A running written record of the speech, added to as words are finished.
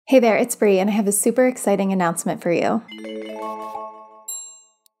Hey there, it's Bree, and I have a super exciting announcement for you.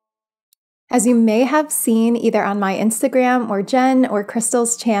 As you may have seen either on my Instagram or Jenn or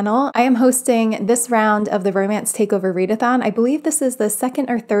Crystal's channel, I am hosting this round of the Romance Takeover Readathon. I believe this is the second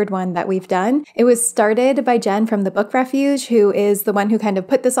or third one that we've done. It was started by Jenn from the Book Refuge, who is the one who kind of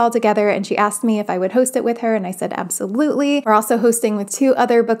put this all together, and she asked me if I would host it with her, and I said absolutely. We're also hosting with two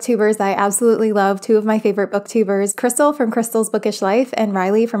other booktubers that I absolutely love, two of my favorite booktubers, Crystal from Crystal's Bookish Life and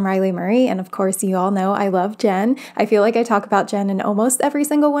Riley from Riley Marie, and of course you all know I love Jenn. I feel like I talk about Jenn in almost every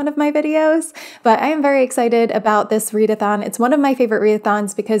single one of my videos. But I am very excited about this readathon. It's one of my favorite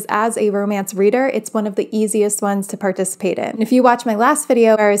readathons because as a romance reader, it's one of the easiest ones to participate in. If you watch my last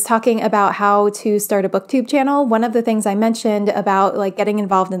video where I was talking about how to start a booktube channel, one of the things I mentioned about like getting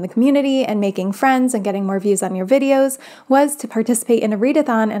involved in the community and making friends and getting more views on your videos was to participate in a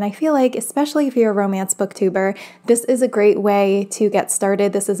readathon. And I feel like, especially if you're a romance booktuber, this is a great way to get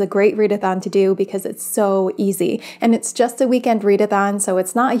started. This is a great readathon to do because it's so easy. And it's just a weekend readathon, so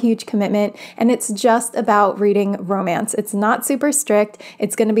it's not a huge commitment. And it's just about reading romance. It's not super strict.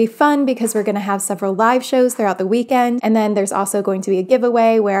 It's going to be fun because we're going to have several live shows throughout the weekend. And then there's also going to be a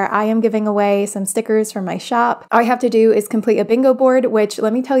giveaway where I am giving away some stickers from my shop. All I have to do is complete a bingo board, which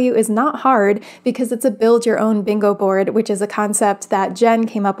let me tell you is not hard because it's a build your own bingo board, which is a concept that Jenn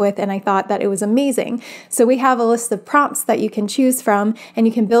came up with, and I thought that it was amazing. So we have a list of prompts that you can choose from, and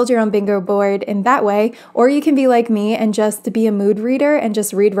you can build your own bingo board in that way, or you can be like me and just be a mood reader and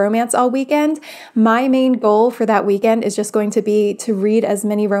just read romance all weekend. My main goal for that weekend is just going to be to read as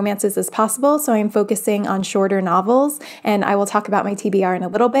many romances as possible, so I'm focusing on shorter novels, and I will talk about my TBR in a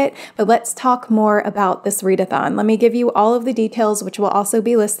little bit, but let's talk more about this readathon. Let me give you all of the details, which will also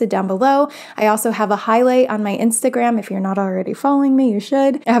be listed down below. I also have a highlight on my Instagram. If you're not already following me, you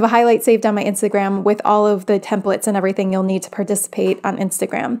should. I have a highlight saved on my Instagram with all of the templates and everything you'll need to participate on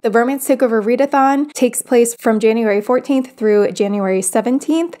Instagram. The Romance Takeover Readathon takes place from January 14th through January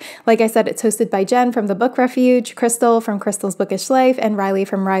 17th. Like I said, it's hosted by Jenn from the Book Refuge, Crystal from Crystal's Bookish Life, and Riley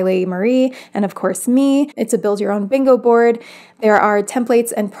from Riley Marie, and of course me. It's a build your own bingo board. There are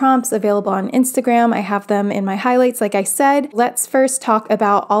templates and prompts available on Instagram. I have them in my highlights, like I said. Let's first talk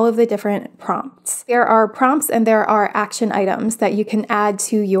about all of the different prompts. There are prompts and there are action items that you can add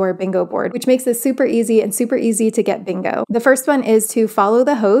to your bingo board, which makes this super easy and super easy to get bingo. The first one is to follow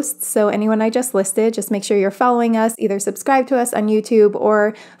the hosts. So anyone I just listed, just make sure you're following us, either subscribe to us on YouTube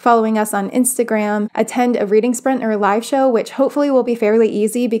or following us on Instagram. Attend a reading sprint or a live show, which hopefully will be fairly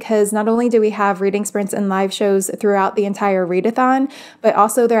easy because not only do we have reading sprints and live shows throughout the entire readathon, but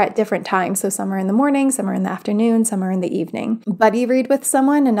also they're at different times. So some are in the morning, some are in the afternoon, some are in the evening. Buddy read with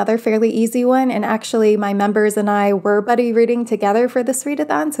someone, another fairly easy one. And actually my members and I were buddy reading together for this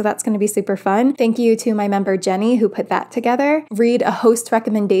readathon, so that's going to be super fun. Thank you to my member Jenny who put that together. Read a host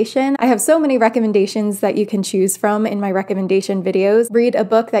recommendation. I have so many recommendations that you can choose from in my recommendation videos. Read a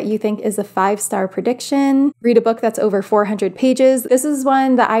book that you think is a 5-star prediction. Read a book that's over 400 pages. This is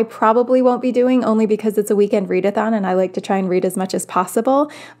one that I probably won't be doing only because it's a weekend readathon and I like to try and read as much as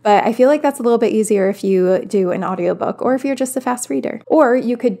possible, but I feel like that's a little bit easier if you do an audiobook or if you're just a fast reader. Or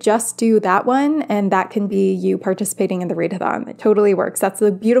you could just do that one and that can be you participating in the readathon. It totally works. That's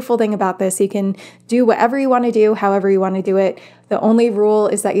the beautiful thing about this. You can do whatever you want to do, however you want to do it. The only rule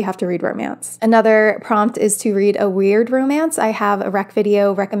is that you have to read romance. Another prompt is to read a weird romance. I have a rec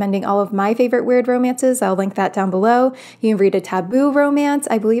video recommending all of my favorite weird romances. I'll link that down below. You can read a taboo romance.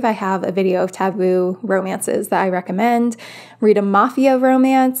 I believe I have a video of taboo romances that I recommend. Read a mafia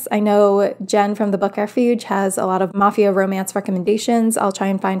romance. I know Jenn from the Book Refuge has a lot of mafia romance recommendations. I'll try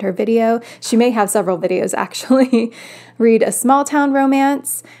and find her video. She may have several videos actually. Read a small town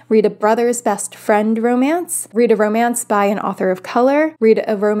romance. Read a brother's best friend romance. Read a romance by an author of color. Read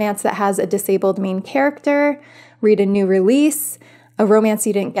a romance that has a disabled main character. Read a new release. A romance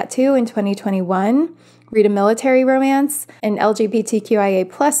you didn't get to in 2021. Read a military romance, an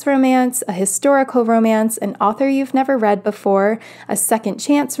LGBTQIA+ romance, a historical romance, an author you've never read before, a second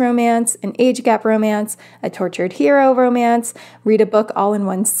chance romance, an age gap romance, a tortured hero romance, read a book all in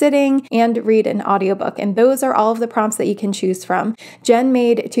one sitting, and read an audiobook. And those are all of the prompts that you can choose from. Jenn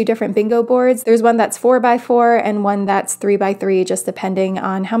made 2 different bingo boards. There's one that's 4x4 and one that's 3x3, just depending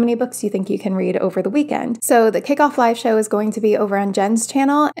on how many books you think you can read over the weekend. So the kickoff live show is going to be over on Jenn's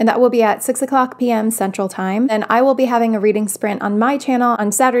channel, and that will be at 6:00 p.m. Central Time. And I will be having a reading sprint on my channel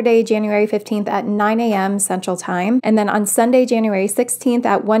on Saturday, January 15th at 9 a.m. Central Time. And then on Sunday, January 16th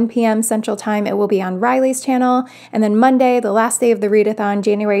at 1 p.m. Central Time, it will be on Riley's channel. And then Monday, the last day of the readathon,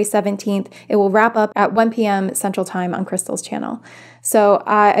 January 17th, it will wrap up at 1 p.m. Central Time on Crystal's channel. So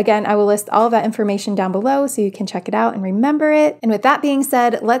again, I will list all of that information down below so you can check it out and remember it. And with that being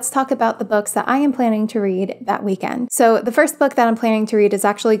said, let's talk about the books that I am planning to read that weekend. So the first book that I'm planning to read is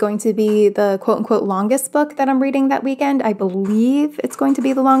actually going to be the quote unquote longest book that I'm reading that weekend. I believe it's going to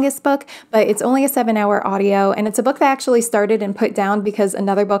be the longest book, but it's only a 7-hour audio. And it's a book that I actually started and put down because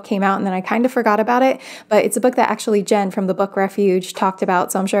another book came out and then I kind of forgot about it. But it's a book that actually Jenn from the Book Refuge talked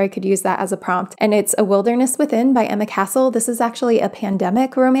about. So I'm sure I could use that as a prompt. And it's A Wilderness Within by Emma Castle. This is actually a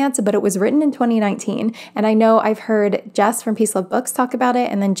pandemic romance, but it was written in 2019. And I know I've heard Jess from Peace Love Books talk about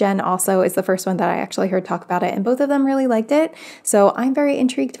it. And then Jenn also is the first one that I actually heard talk about it. And both of them really liked it. So I'm very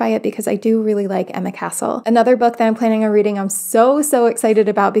intrigued by it because I do really like Emma Castle. Another book that I'm planning on reading, I'm so excited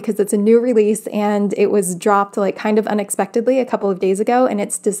about because it's a new release and it was dropped like kind of unexpectedly a couple of days ago. And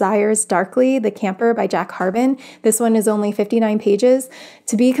it's Desires Darkly, The Camper by Jack Harbin. This one is only 59 pages.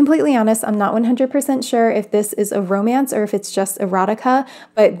 To be completely honest, I'm not 100% sure if this is a romance or if it's just erotica,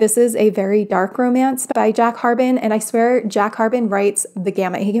 but this is a very dark romance by Jack Harbin. And I swear Jack Harbin writes the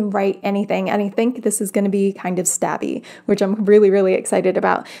gamut. He can write anything. And I think this is going to be kind of stabby, which I'm really excited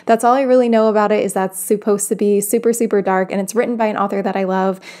about. That's all I really know about it, is that's supposed to be super dark and it's written by an author that I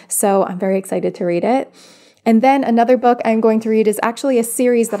love. So I'm very excited to read it. And then another book I'm going to read is actually a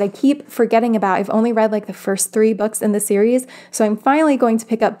series that I keep forgetting about. I've only read like the first 3 books in the series. So I'm finally going to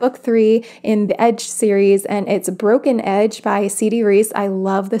pick up book 3 in the Edge series, and it's Broken Edge by C.D. Reese. I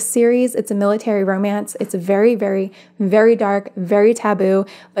love this series. It's a military romance. It's very dark, very taboo,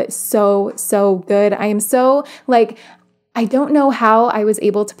 but so good. I am so like, I don't know how I was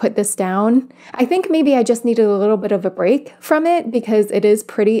able to put this down. I think maybe I just needed a little bit of a break from it because it is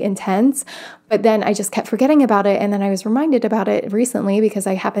pretty intense. But then I just kept forgetting about it. And then I was reminded about it recently because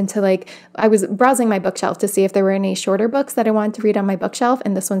I happened to I was browsing my bookshelf to see if there were any shorter books that I wanted to read on my bookshelf.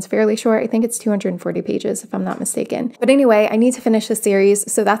 And this one's fairly short. I think it's 240 pages if I'm not mistaken. But anyway, I need to finish the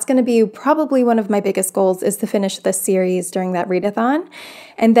series. So that's going to be probably one of my biggest goals, is to finish this series during that readathon.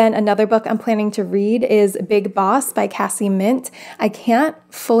 And then another book I'm planning to read is Big Boss by Cassie Mint. I can't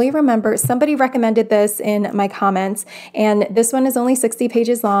fully remember. Somebody recommended this in my comments, and this one is only 60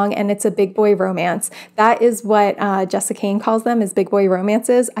 pages long, and it's a big boy romance. That is what Jessica Kane calls them, is big boy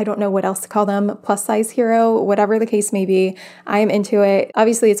romances. I don't know what else to call them. Plus size hero, whatever the case may be. I am into it.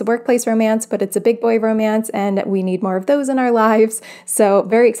 Obviously, it's a workplace romance, but it's a big boy romance, and we need more of those in our lives. So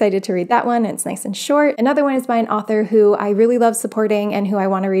very excited to read that one. It's nice and short. Another one is by an author who I really love supporting and who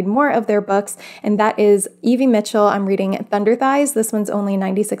I want to read more of their books, and that is Evie Mitchell. I'm reading Thunder Thighs. This one's only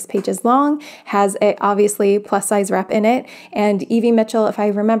 96 pages long, has a obviously plus size rep in it, and Evie Mitchell, if I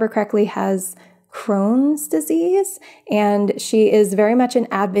remember correctly, has Crohn's disease, and she is very much an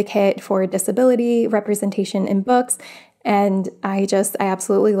advocate for disability representation in books. And I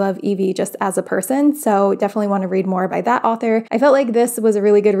absolutely love Evie just as a person. So definitely want to read more by that author. I felt like this was a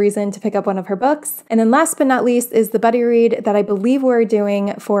really good reason to pick up one of her books. And then last but not least is the buddy read that I believe we're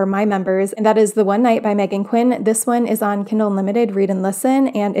doing for my members. And that is The One Night by Megan Quinn. This one is on Kindle Unlimited, read and listen,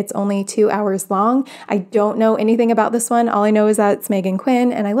 and it's only 2 hours long. I don't know anything about this one. All I know is that it's Megan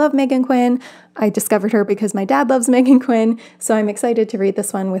Quinn, and I love Megan Quinn. I discovered her because my dad loves Megan Quinn, so I'm excited to read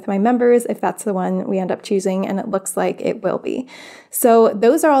this one with my members if that's the one we end up choosing, and it looks like it will be. So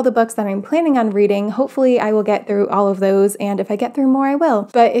those are all the books that I'm planning on reading. Hopefully I will get through all of those, and if I get through more, I will.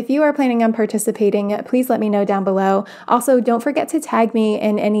 But if you are planning on participating, please let me know down below. Also, don't forget to tag me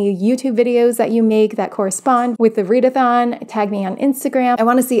in any YouTube videos that you make that correspond with the readathon. Tag me on Instagram. I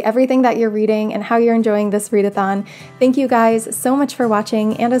want to see everything that you're reading and how you're enjoying this readathon. Thank you guys so much for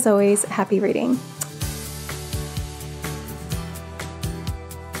watching, and as always, happy reading.